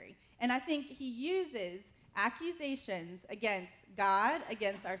adversary. And I think he uses accusations against God,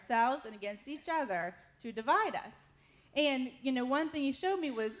 against ourselves, and against each other to divide us. And, one thing he showed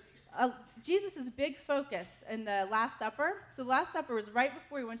me was Jesus' big focus in the Last Supper. So the Last Supper was right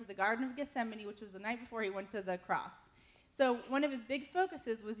before he went to the Garden of Gethsemane, which was the night before he went to the cross. So one of his big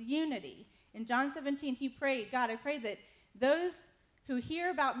focuses was unity. In John 17, he prayed, God, I pray that those who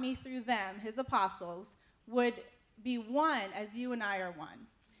hear about me through them, his apostles, would be one as you and I are one.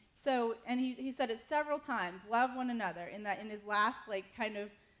 So, and he said it several times, love one another, in his last, kind of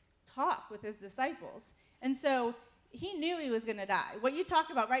talk with his disciples. And so he knew he was going to die. What you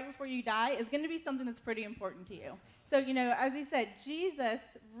talk about right before you die is going to be something that's pretty important to you. So, as he said,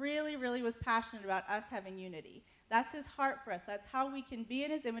 Jesus really, really was passionate about us having unity. That's his heart for us. That's how we can be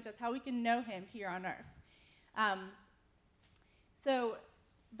in his image. That's how we can know him here on earth. So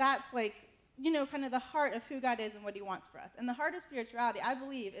that's kind of the heart of who God is and what he wants for us. And the heart of spirituality, I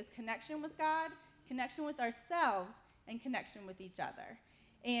believe, is connection with God, connection with ourselves, and connection with each other.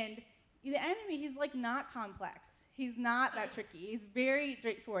 And the enemy, he's not complex. He's not that tricky. He's very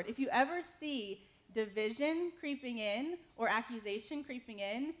straightforward. If you ever see division creeping in or accusation creeping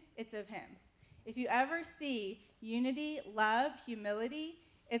in, it's of him. If you ever see unity, love, humility,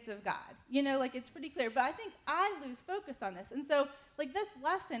 it's of God. It's pretty clear. But I think I lose focus on this. And so, this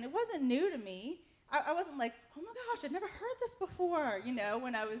lesson, it wasn't new to me. I wasn't like, oh my gosh, I'd never heard this before,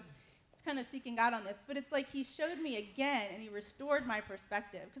 when I was kind of seeking God on this. But it's like he showed me again, and he restored my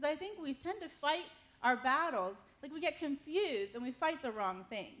perspective. Because I think we tend to fight our battles, we get confused, and we fight the wrong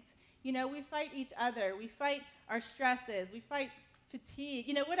things. We fight each other. We fight our stresses. We fight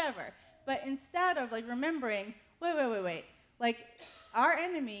fatigue, whatever. But instead of, remembering, wait. Our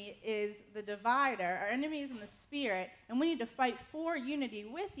enemy is the divider. Our enemy is in the spirit, and we need to fight for unity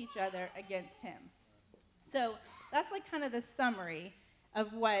with each other against him. So that's kind of the summary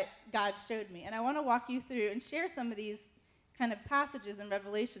of what God showed me. And I want to walk you through and share some of these kind of passages and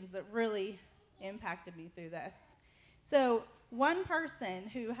revelations that really impacted me through this. So one person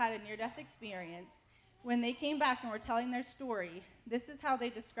who had a near-death experience, when they came back and were telling their story, this is how they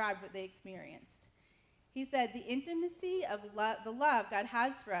described what they experienced. He said, the intimacy of the love God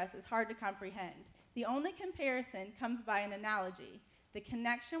has for us is hard to comprehend. The only comparison comes by an analogy. The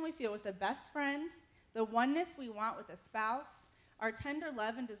connection we feel with a best friend, the oneness we want with a spouse, our tender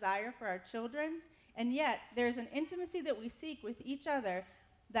love and desire for our children, and yet there's an intimacy that we seek with each other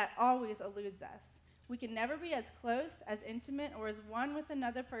that always eludes us. We can never be as close, as intimate, or as one with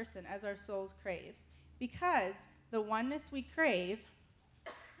another person as our souls crave, because the oneness we crave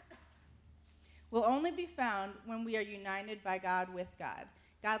will only be found when we are united by God with God.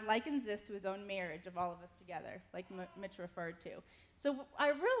 God likens this to his own marriage of all of us together, like Mitch referred to. So I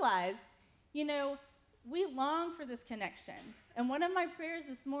realized, we long for this connection. And one of my prayers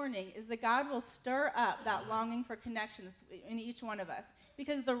this morning is that God will stir up that longing for connection in each one of us.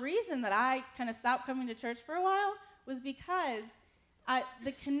 Because the reason that I kind of stopped coming to church for a while was because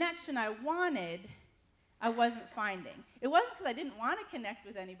the connection I wanted, I wasn't finding. It wasn't because I didn't want to connect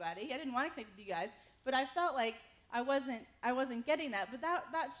with anybody. I didn't want to connect with you guys. But I felt like I wasn't getting that. But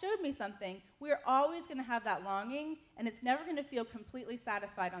that showed me something. We're always going to have that longing, and it's never going to feel completely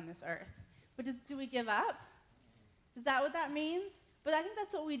satisfied on this earth. But do we give up? Is that what that means? But I think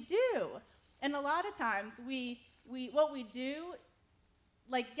that's what we do. And a lot of times what we do,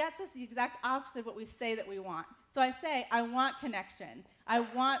 like gets us the exact opposite of what we say that we want. So I say, I want connection. I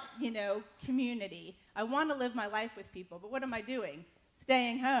want, community. I want to live my life with people. But what am I doing?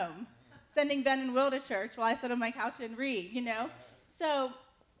 Staying home, sending Ben and Will to church while I sit on my couch and read, So,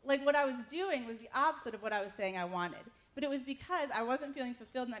 like, what I was doing was the opposite of what I was saying I wanted. But it was because I wasn't feeling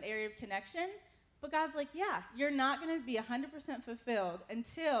fulfilled in that area of connection. But God's like, yeah, you're not going to be 100% fulfilled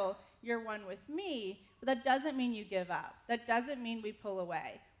until you're one with me. But that doesn't mean you give up. That doesn't mean we pull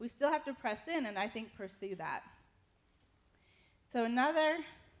away. We still have to press in and I think pursue that. So another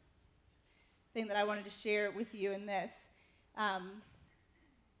thing that I wanted to share with you in this,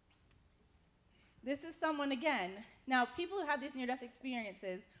 this is someone, again, now people who have these near-death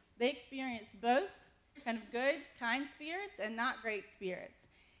experiences, they experience both kind of good, kind spirits and not great spirits.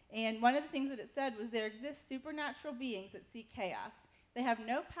 And one of the things that it said was there exist supernatural beings that seek chaos. They have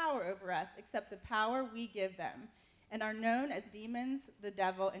no power over us except the power we give them and are known as demons, the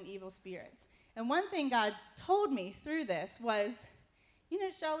devil, and evil spirits. And one thing God told me through this was,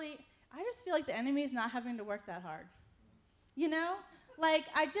 Shelly, I just feel like the enemy is not having to work that hard. Like,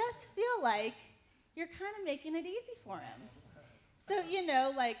 I just feel like you're kind of making it easy for him. So,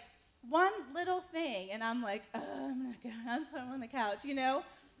 like, one little thing, and I'm like, I'm on the couch,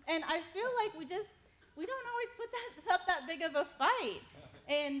 And I feel like we don't always put up that big of a fight.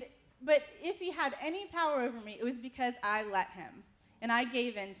 But if he had any power over me, it was because I let him, and I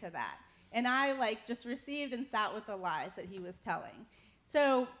gave in to that. And I, just received and sat with the lies that he was telling.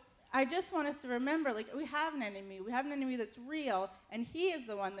 So I just want us to remember, we have an enemy. We have an enemy that's real, and he is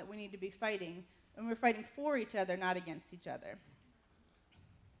the one that we need to be fighting. And we're fighting for each other, not against each other.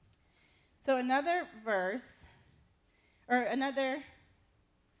 So another verse, sorry,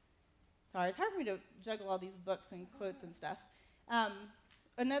 it's hard for me to juggle all these books and quotes and stuff.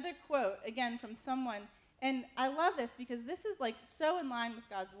 Another quote, again, from someone, and I love this because this is, so in line with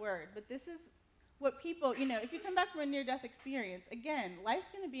God's word, but this is what people, if you come back from a near-death experience, again, life's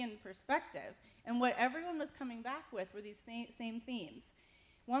going to be in perspective, and what everyone was coming back with were these same themes.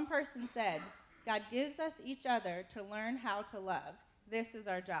 One person said, God gives us each other to learn how to love. This is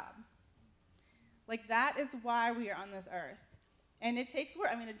our job. That is why we are on this earth. And it takes work.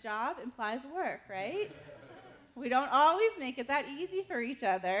 A job implies work, right? We don't always make it that easy for each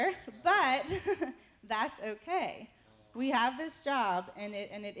other, but that's okay. We have this job, and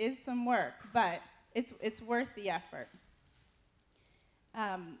it is some work, but it's worth the effort.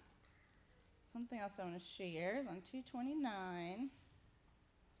 Something else I want to share is on 229.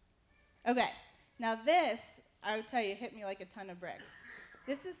 Okay, now this, I would tell you, hit me like a ton of bricks.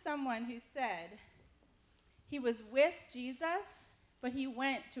 This is someone who said he was with Jesus, but he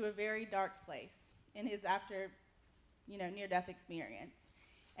went to a very dark place in his after, near-death experience.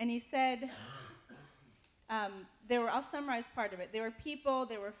 And he said, I'll summarize part of it. There were people,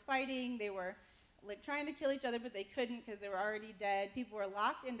 they were fighting, they were trying to kill each other, but they couldn't because they were already dead. People were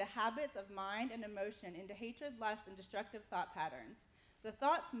locked into habits of mind and emotion, into hatred, lust, and destructive thought patterns. The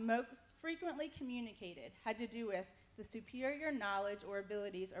thoughts most frequently communicated had to do with the superior knowledge or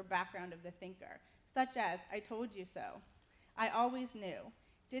abilities or background of the thinker, such as, I told you so. I always knew.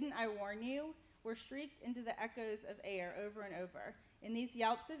 Didn't I warn you? Were shrieked into the echoes of air over and over. In these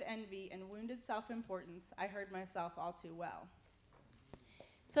yelps of envy and wounded self-importance, I heard myself all too well.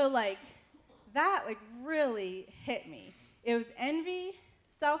 So, that, really hit me. It was envy,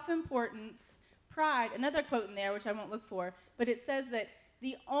 self-importance, pride. Another quote in there, which I won't look for, but it says that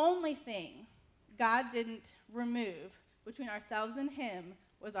the only thing God didn't remove between ourselves and him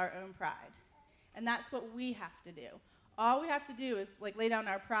was our own pride. And that's what we have to do. All we have to do is lay down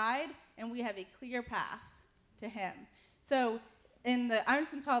our pride, and we have a clear path to him. So I'm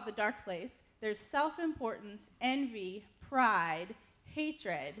just going to call it the dark place. There's self-importance, envy, pride,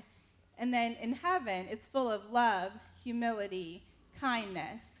 hatred. And then in heaven, it's full of love, humility,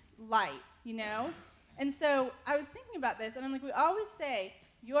 kindness, light, And so I was thinking about this, and I'm we always say,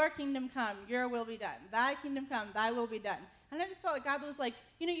 your kingdom come, your will be done. Thy kingdom come, thy will be done. And I just felt like God was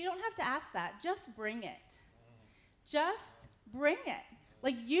you don't have to ask that. Just bring it. Just bring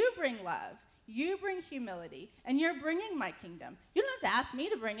it. You bring love. You bring humility. And you're bringing my kingdom. You don't have to ask me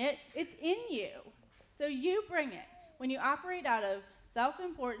to bring it. It's in you. So you bring it. When you operate out of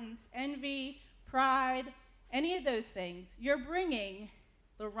self-importance, envy, pride, any of those things, you're bringing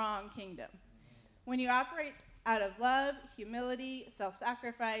the wrong kingdom. When you operate out of love, humility,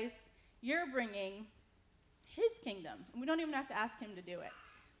 self-sacrifice, you're bringing his kingdom. And we don't even have to ask him to do it.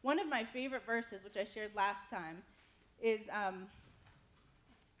 One of my favorite verses, which I shared last time, is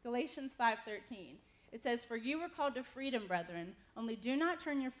Galatians 5:13. It says, "For you were called to freedom, brethren, only do not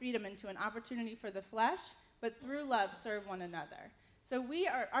turn your freedom into an opportunity for the flesh, but through love serve one another." So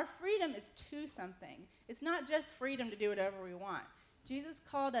our freedom is to something. It's not just freedom to do whatever we want. Jesus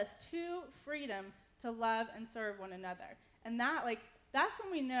called us to freedom to love and serve one another. And that's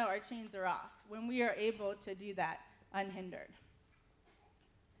when we know our chains are off, when we are able to do that unhindered.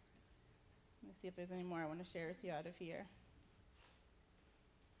 Let me see if there's any more I want to share with you out of here.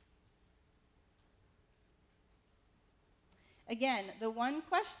 Again, the one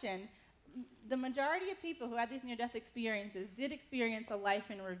question, the majority of people who had these near-death experiences did experience a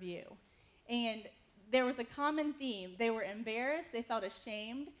life in review. And there was a common theme. They were embarrassed, they felt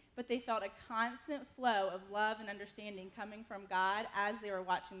ashamed, but they felt a constant flow of love and understanding coming from God as they were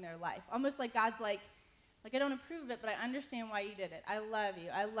watching their life. Almost like God's like, I don't approve of it, but I understand why you did it. I love you,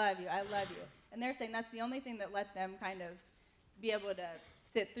 I love you, I love you. And they're saying that's the only thing that let them kind of be able to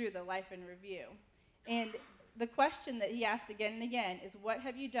sit through the life in review. And the question that he asked again and again is, what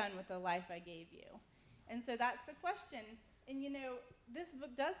have you done with the life I gave you? And so that's the question. And this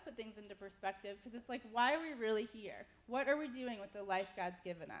book does put things into perspective, because it's like, why are we really here? What are we doing with the life God's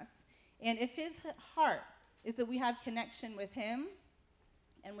given us? And if his heart is that we have connection with him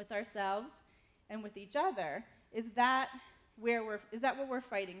and with ourselves and with each other, is that what we're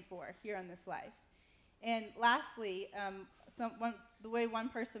fighting for here on this life? And lastly, the way one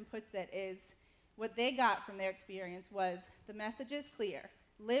person puts it is, what they got from their experience was, the message is clear.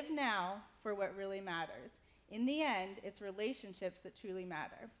 Live now for what really matters. In the end, it's relationships that truly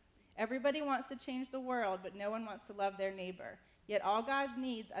matter. Everybody wants to change the world, but no one wants to love their neighbor. Yet all God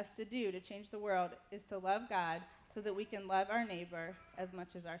needs us to do to change the world is to love God so that we can love our neighbor as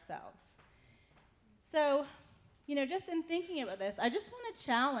much as ourselves. So, just in thinking about this, I just want to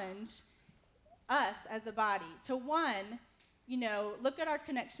challenge us as a body to, one, look at our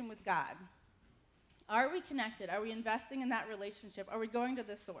connection with God. Are we connected? Are we investing in that relationship? Are we going to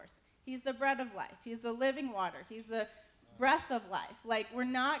the source? He's the bread of life. He's the living water. He's the breath of life. We're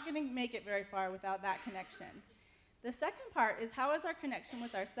not going to make it very far without that connection. The second part is, how is our connection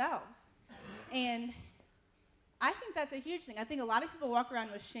with ourselves? And I think that's a huge thing. I think a lot of people walk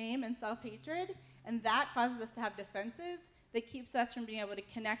around with shame and self-hatred, and that causes us to have defenses that keeps us from being able to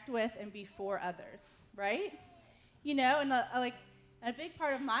connect with and be for others, right? And a big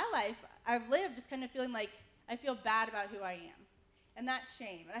part of my life, I've lived just kind of feeling like I feel bad about who I am. And that's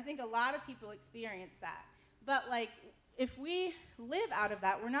shame. And I think a lot of people experience that. But if we live out of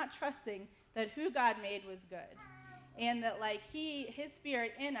that, we're not trusting that who God made was good. And that his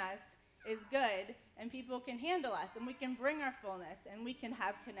spirit in us is good, and people can handle us, and we can bring our fullness, and we can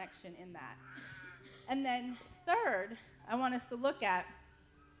have connection in that. And then third, I want us to look at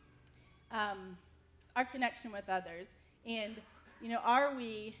our connection with others. And are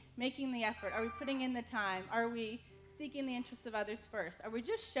we making the effort? Are we putting in the time? Are we seeking the interests of others first? Are we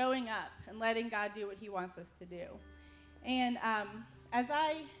just showing up and letting God do what he wants us to do? And as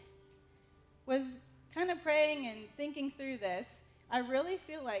I was kind of praying and thinking through this, I really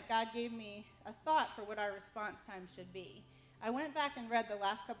feel like God gave me a thought for what our response time should be. I went back and read the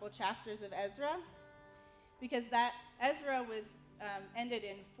last couple chapters of Ezra, because that Ezra was ended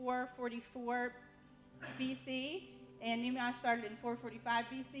in 444 BC, and Nehemiah started in 445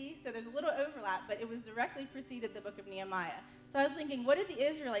 BC, so there's a little overlap, but it was directly preceded the book of Nehemiah. So I was thinking, what did the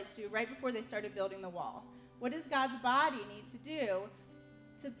Israelites do right before they started building the wall? What does God's body need to do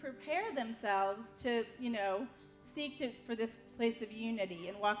to prepare themselves to, seek for this place of unity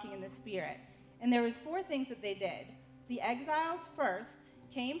and walking in the Spirit? And there was 4 things that they did. The exiles first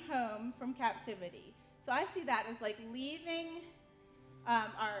came home from captivity. So I see that as leaving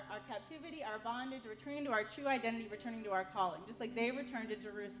our captivity, our bondage, returning to our true identity, returning to our calling, just like they returned to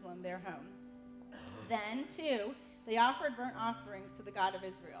Jerusalem, their home. Then, 2, they offered burnt offerings to the God of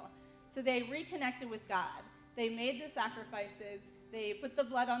Israel. So they reconnected with God. They made the sacrifices, they put the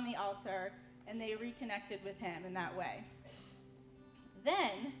blood on the altar, and they reconnected with him in that way.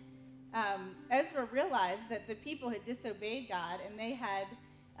 Then, Ezra realized that the people had disobeyed God, and they had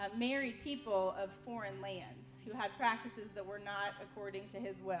married people of foreign lands who had practices that were not according to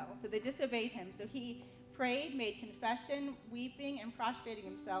his will. So they disobeyed him. So he prayed, made confession, weeping, and prostrating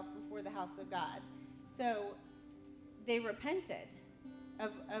himself before the house of God. So they repented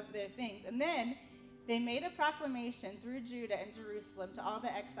of their things. And then they made a proclamation through Judah and Jerusalem to all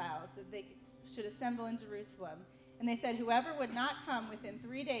the exiles that they should assemble in Jerusalem. And they said, whoever would not come within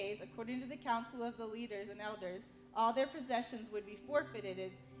 3 days, according to the council of the leaders and elders, all their possessions would be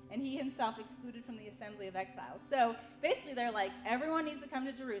forfeited, and he himself excluded from the assembly of exiles. So basically they're like, everyone needs to come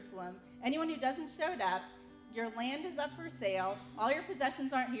to Jerusalem. Anyone who doesn't show up, your land is up for sale, all your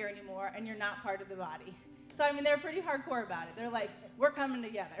possessions aren't here anymore, and you're not part of the body. So they're pretty hardcore about it. They're like, we're coming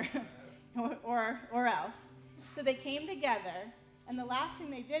together, or else. So they came together, And the last thing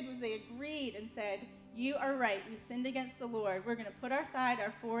they did was they agreed and said, you are right, we sinned against the Lord. We're going to put aside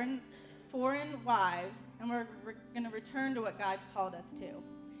our foreign wives, and we're going to return to what God called us to.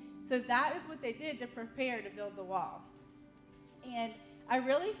 So that is what they did to prepare to build the wall. And I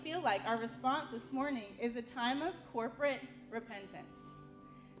really feel like our response this morning is a time of corporate repentance.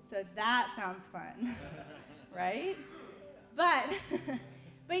 So that sounds fun, right? But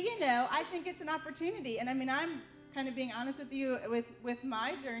I think it's an opportunity. And I mean, I'm kind of being honest with you with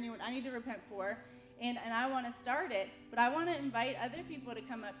my journey, what I need to repent for, and I want to start it. But I want to invite other people to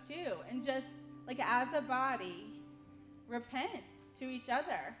come up too, and just like as a body, repent to each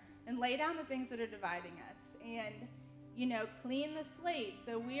other and lay down the things that are dividing us, and clean the slate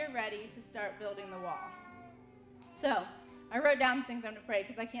so we are ready to start building the wall. So I wrote down things I'm going to pray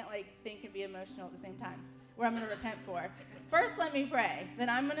because I can't think and be emotional at the same time, where I'm going to repent for. First, let me pray. Then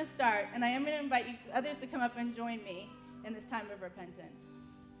I'm going to start, and I am going to invite you others to come up and join me in this time of repentance.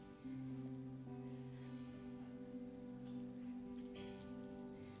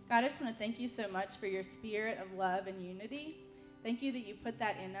 God, I just want to thank you so much for your spirit of love and unity. Thank you that you put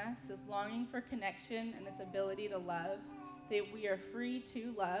that in us, this longing for connection and this ability to love, that we are free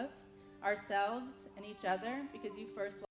to love ourselves and each other because you first loved